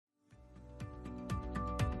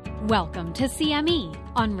Welcome to CME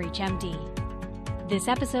on ReachMD. This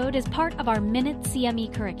episode is part of our Minute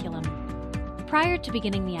CME curriculum. Prior to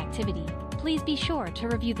beginning the activity, please be sure to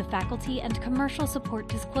review the faculty and commercial support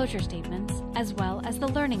disclosure statements, as well as the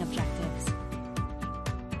learning objectives.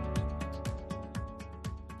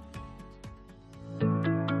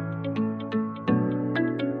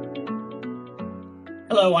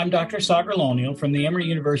 Hello, I'm Dr. Sagar Lonial from the Emory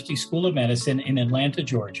University School of Medicine in Atlanta,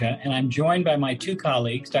 Georgia, and I'm joined by my two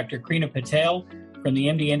colleagues, Dr. Krina Patel from the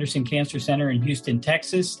MD Anderson Cancer Center in Houston,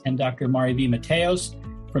 Texas, and Dr. Mariví Mateos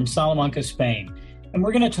from Salamanca, Spain. And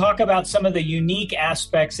we're going to talk about some of the unique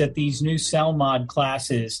aspects of these new CELMoD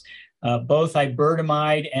classes, both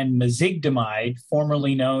iberdomide and mezigdomide,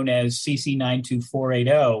 formerly known as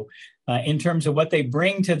CC92480, in terms of what they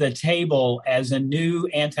bring to the table as a new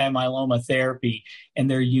anti-myeloma therapy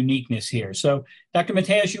and their uniqueness here. So, Dr.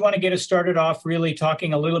 Mateos, you want to get us started off really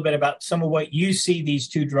talking a little bit about some of what you see these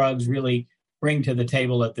two drugs really bring to the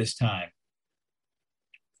table at this time.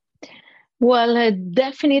 Well,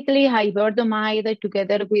 definitely iberdomide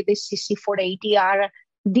together with the CC480 are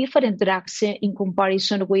different drugs in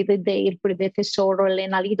comparison with their predecessor,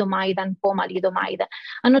 lenalidomide and pomalidomide.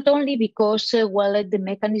 And not only because, the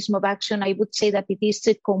mechanism of action, I would say that it is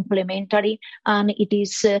complementary and it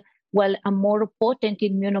is, a more potent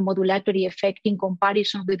immunomodulatory effect in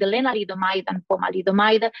comparison with the lenalidomide and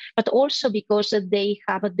pomalidomide, but also because they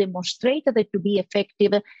have demonstrated to be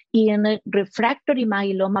effective in refractory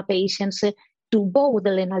myeloma patients to both the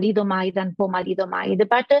lenalidomide and pomalidomide.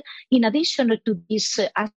 But in addition to these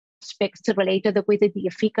aspects related with the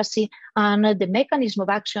efficacy and the mechanism of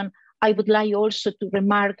action, I would like also to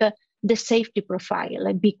remark the safety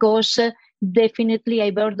profile, because definitely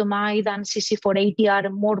iberdomide and CC480 are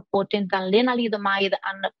more potent than lenalidomide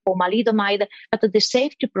and pomalidomide, but the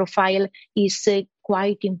safety profile is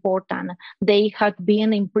quite important. They have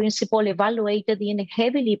been, in principle, evaluated in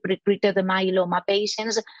heavily pretreated myeloma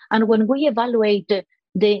patients, and when we evaluate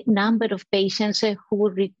the number of patients who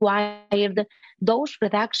required dose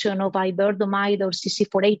reduction of iberdomide or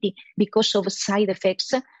CC480 because of side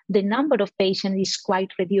effects, the number of patients is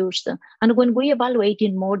quite reduced. And when we evaluate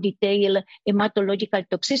in more detail hematological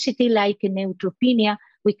toxicity like neutropenia,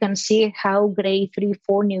 we can see how grade 3-4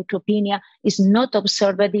 neutropenia is not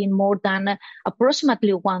observed in more than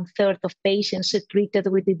approximately 1/3 of patients treated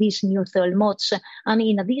with these new CELMoDs. And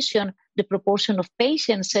in addition, the proportion of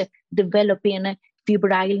patients developing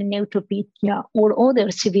febrile neutropenia or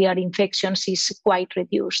other severe infections is quite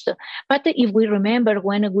reduced. But if we remember,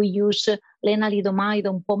 when we use lenalidomide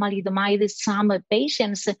or pomalidomide, some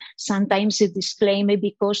patients sometimes disclaim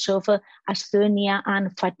because of asthenia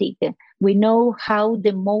and fatigue. We know how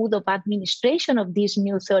the mode of administration of these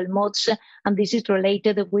new CELMoDs, and this is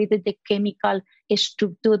related with the chemical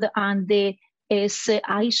structure and the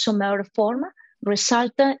S-isomer form,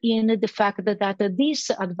 result in the fact that these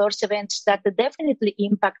adverse events that definitely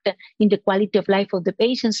impact in the quality of life of the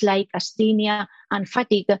patients, like asthenia and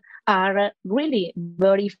fatigue, are really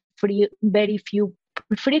very few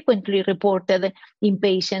frequently reported in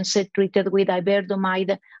patients treated with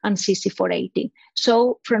iberdomide and CC480.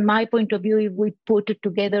 So from my point of view, if we put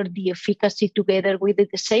together the efficacy together with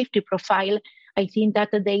the safety profile, I think that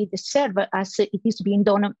they deserve, as it is being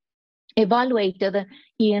done, evaluated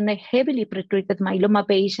in heavily pretreated myeloma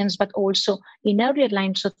patients, but also in earlier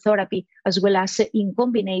lines of therapy, as well as in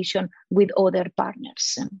combination with other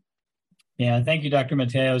partners. Yeah, thank you, Dr.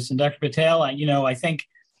 Mateos. And Dr. Patel, I think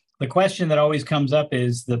the question that always comes up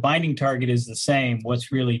is the binding target is the same.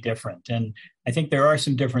 What's really different? And I think there are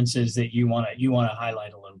some differences that you want to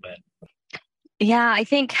highlight a little bit. Yeah, I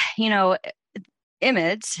think,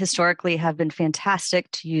 IMiDs historically have been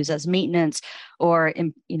fantastic to use as maintenance or,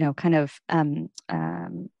 adding,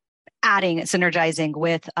 synergizing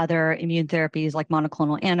with other immune therapies like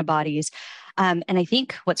monoclonal antibodies. And I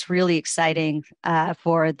think what's really exciting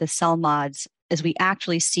for the CELMoDs is we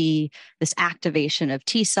actually see this activation of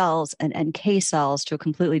T cells and NK cells to a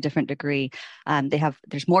completely different degree.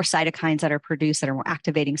 There's more cytokines that are produced that are more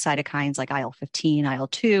activating cytokines like IL-15,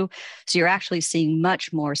 IL-2. So you're actually seeing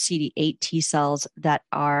much more CD8 T cells that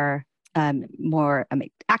are more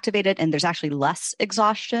activated, and there's actually less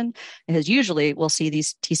exhaustion, because usually we'll see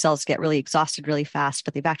these T cells get really exhausted really fast,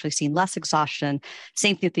 but they've actually seen less exhaustion.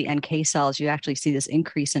 Same thing with the NK cells. You actually see this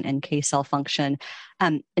increase in NK cell function.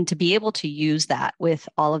 And to be able to use that with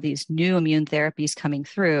all of these new immune therapies coming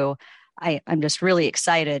through, I'm just really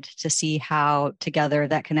excited to see how together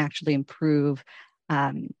that can actually improve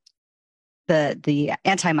the the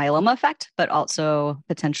anti-myeloma effect, but also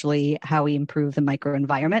potentially how we improve the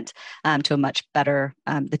microenvironment to a much better,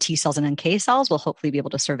 the T cells and NK cells will hopefully be able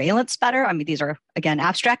to surveillance better. I mean, these are, again,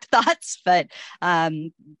 abstract thoughts, but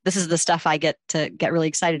this is the stuff I get really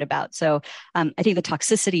excited about. So I think the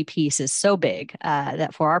toxicity piece is so big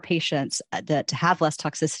that for our patients that to have less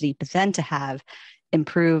toxicity, but then to have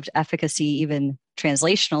improved efficacy, even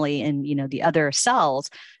translationally in, the other cells,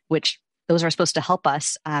 which those are supposed to help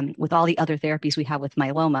us with all the other therapies we have with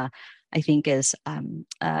myeloma, I think is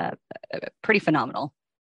pretty phenomenal.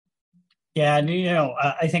 Yeah, and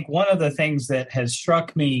I think one of the things that has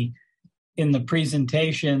struck me in the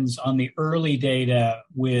presentations on the early data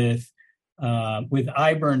with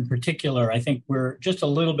IBER in particular, I think we're just a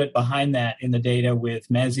little bit behind that in the data with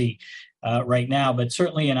Mezi right now, but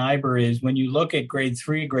certainly in IBER is when you look at grade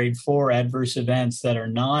 3, grade 4 adverse events that are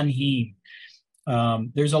non-heme,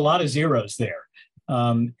 there's a lot of zeros there.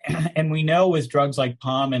 And we know with drugs like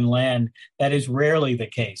POM and LEN, that is rarely the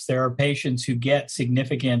case. There are patients who get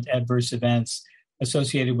significant adverse events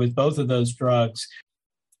associated with both of those drugs,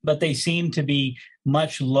 but they seem to be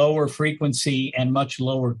much lower frequency and much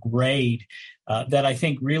lower grade that I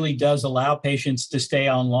think really does allow patients to stay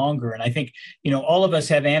on longer. And I think, all of us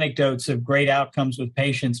have anecdotes of great outcomes with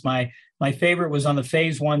patients. My favorite was on the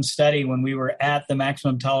phase 1 study when we were at the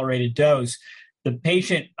maximum tolerated dose. The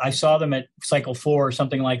patient, I saw them at cycle 4 or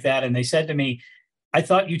something like that, and they said to me, I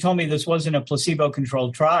thought you told me this wasn't a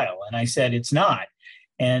placebo-controlled trial. And I said, it's not.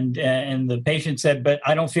 And the patient said, but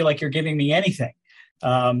I don't feel like you're giving me anything.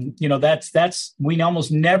 That's we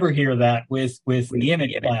almost never hear that with the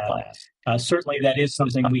IMiD class. Certainly that is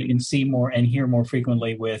something we can see more and hear more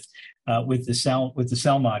frequently with the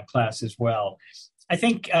CELMoD class as well. I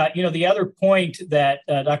think, the other point that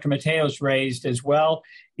Dr. Mateos raised as well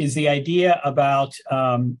is the idea about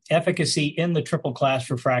efficacy in the triple class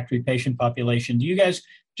refractory patient population. Do you guys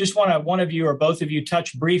just want to, one of you or both of you,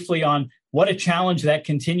 touch briefly on what a challenge that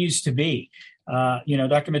continues to be?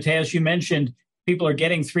 Dr. Mateos, you mentioned people are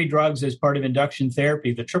getting 3 drugs as part of induction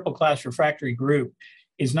therapy. The triple class refractory group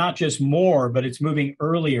is not just more, but it's moving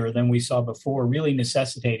earlier than we saw before, really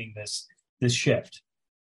necessitating this shift.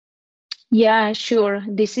 Yeah, sure.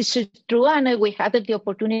 This is true. And we had the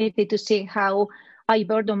opportunity to see how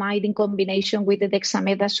iberdomide in combination with the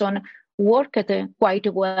dexamethasone worked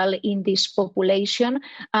quite well in this population.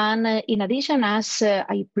 And in addition, as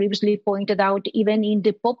I previously pointed out, even in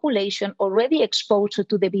the population already exposed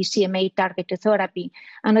to the BCMA targeted therapy.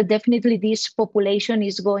 And definitely this population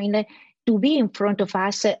is going to be in front of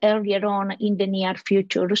us earlier on in the near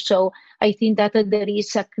future. So I think that there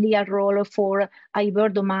is a clear role for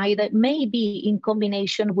iberdomide, maybe in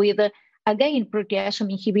combination with again,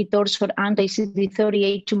 proteasome inhibitors for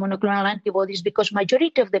anti-CD38 monoclonal antibodies, because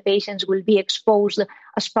majority of the patients will be exposed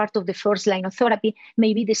as part of the first line of therapy.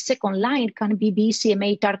 Maybe the second line can be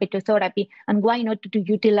BCMA targeted therapy, and why not to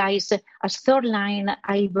utilize as third line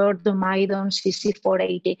iberdomide on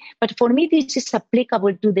CC480. But for me, this is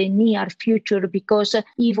applicable to the near future, because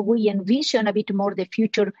if we envision a bit more the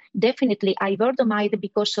future, definitely iberdomide,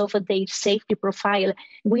 because of their safety profile,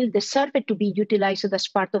 will deserve to be utilized as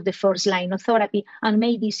part of the first line of therapy, and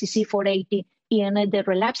maybe CC480 in the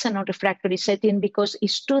relapsed and refractory setting, because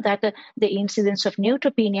it's true that the incidence of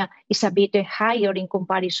neutropenia is a bit higher in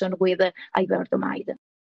comparison with iberdomide.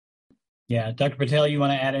 Yeah, Dr. Patel, you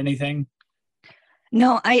want to add anything?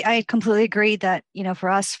 No, I completely agree that, for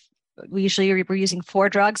us, we're using 4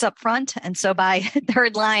 drugs up front. And so by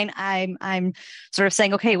third line, I'm sort of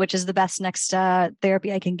saying, okay, which is the best next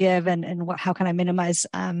therapy I can give, and how can I minimize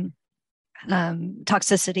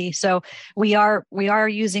toxicity? So we are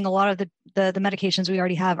using a lot of the medications we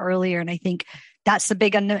already have earlier, and I think that's the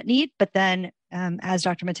big unmet need. But then, as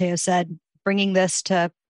Dr. Mateos said, bringing this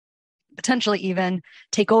to potentially even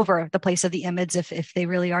take over the place of the IMiDs if they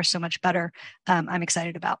really are so much better, I'm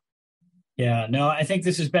excited about. Yeah, no, I think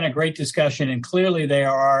this has been a great discussion, and clearly there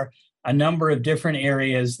are a number of different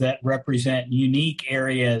areas that represent unique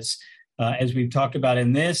areas, as we've talked about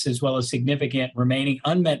in this, as well as significant remaining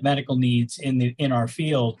unmet medical needs in our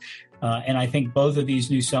field. And I think both of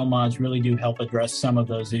these new CELMoDs really do help address some of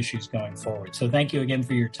those issues going forward. So thank you again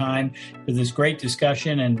for your time, for this great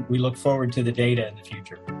discussion, and we look forward to the data in the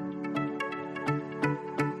future.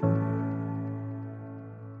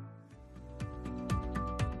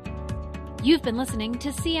 You've been listening to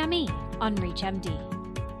CME on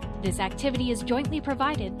ReachMD. This activity is jointly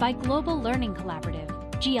provided by Global Learning Collaborative,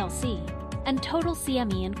 GLC, and Total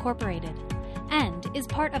CME Incorporated, and is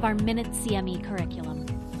part of our Minute CME curriculum.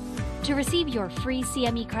 To receive your free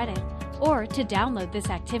CME credit or to download this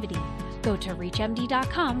activity, go to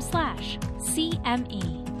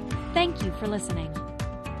reachmd.com/CME. Thank you for listening.